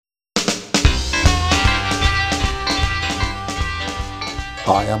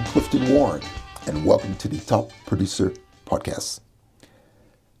Hi, I'm Clifton Warren, and welcome to the Top Producer Podcast.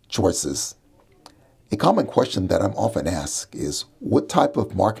 Choices. A common question that I'm often asked is, what type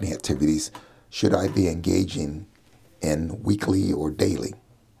of marketing activities should I be engaging in weekly or daily?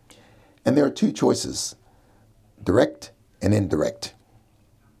 And there are two choices, direct and indirect.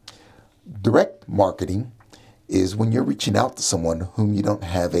 Direct marketing is when you're reaching out to someone whom you don't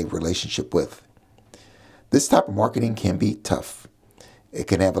have a relationship with. This type of marketing can be tough. It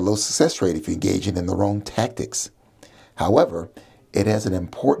can have a low success rate if you're engaging in the wrong tactics. However, it has an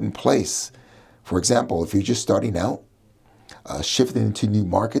important place. For example, if you're just starting out, shifting into new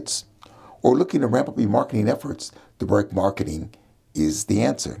markets, or looking to ramp up your marketing efforts, direct marketing is the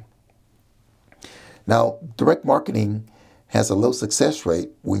answer. Now, direct marketing has a low success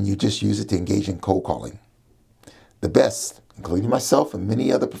rate when you just use it to engage in cold calling. The best, including myself and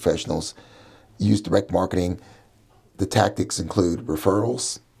many other professionals, use direct marketing. The tactics include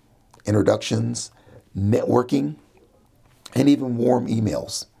referrals, introductions, networking, and even warm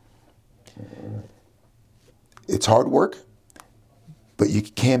emails. It's hard work, but you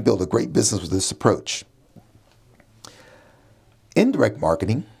can build a great business with this approach. Indirect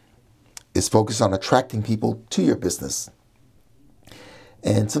marketing is focused on attracting people to your business.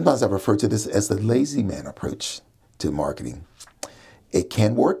 And sometimes I refer to this as the lazy man approach to marketing. It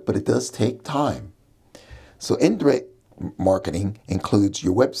can work, but it does take time. So indirect marketing includes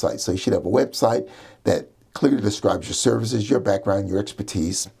your website. So you should have a website that clearly describes your services, your background, your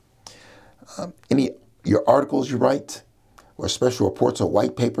expertise, your articles you write, or special reports or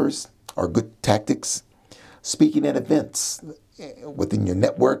white papers are good tactics. Speaking at events within your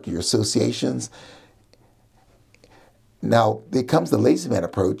network, your associations. Now, there comes the lazy man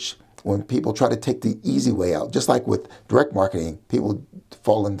approach when people try to take the easy way out. Just like with direct marketing, people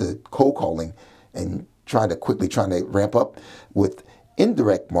fall into cold calling and trying to ramp up. With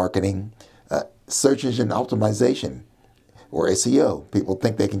indirect marketing, search engine optimization or SEO. People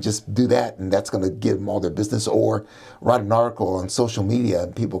think they can just do that and that's going to give them all their business, or write an article on social media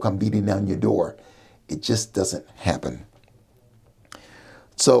and people come beating down your door. It just doesn't happen.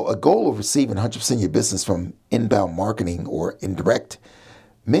 So a goal of receiving 100% of your business from inbound marketing or indirect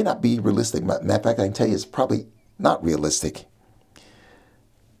may not be realistic. Matter of fact, I can tell you it's probably not realistic.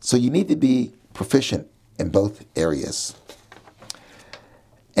 So you need to be proficient in both areas.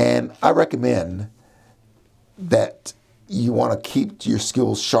 And I recommend that you want to keep your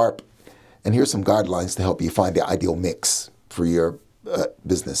skills sharp. And here's some guidelines to help you find the ideal mix for your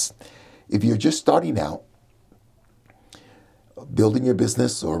business. If you're just starting out, building your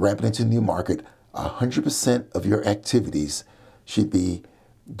business or ramping into a new market, 100% of your activities should be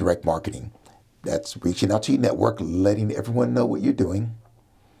direct marketing. That's reaching out to your network, letting everyone know what you're doing,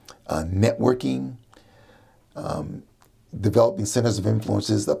 networking, developing centers of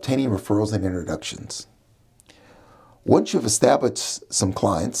influences, obtaining referrals and introductions. Once you've established some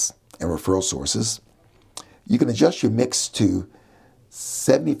clients and referral sources, you can adjust your mix to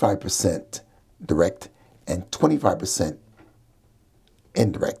 75% direct and 25%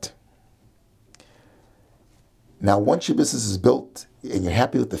 indirect. Now, once your business is built and you're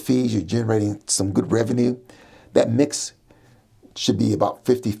happy with the fees, you're generating some good revenue, that mix should be about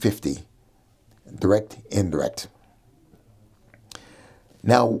 50-50, direct, indirect.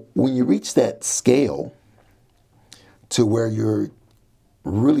 Now, when you reach that scale to where you're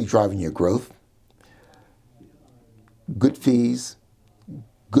really driving your growth, good fees,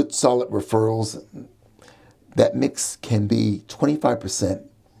 good solid referrals, that mix can be 25%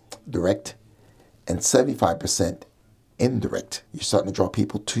 direct and 75% indirect. You're starting to draw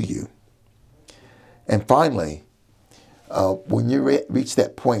people to you. And finally, when you reach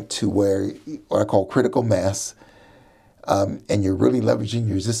that point to where what I call critical mass, and you're really leveraging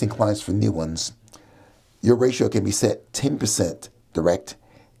your existing clients for new ones, your ratio can be set 10% direct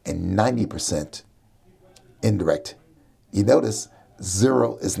and 90% indirect. You notice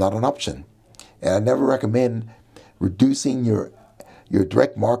 0 is not an option. And I never recommend reducing your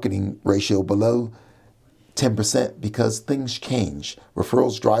direct marketing ratio below 10% because things change.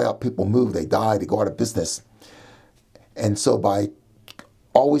 Referrals dry up, people move, they die, they go out of business. And so by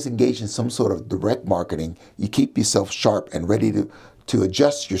always engage in some sort of direct marketing, you keep yourself sharp and ready to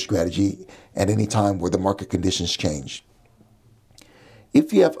adjust your strategy at any time where the market conditions change.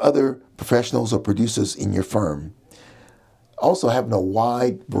 If you have other professionals or producers in your firm, also having a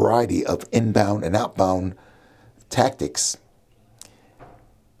wide variety of inbound and outbound tactics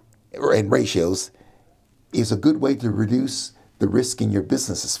and ratios is a good way to reduce the risk in your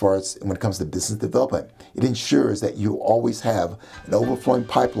business as far as when it comes to business development. It ensures that you always have an overflowing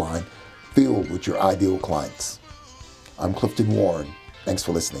pipeline filled with your ideal clients. I'm Clifton Warren. Thanks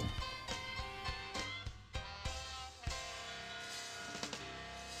for listening.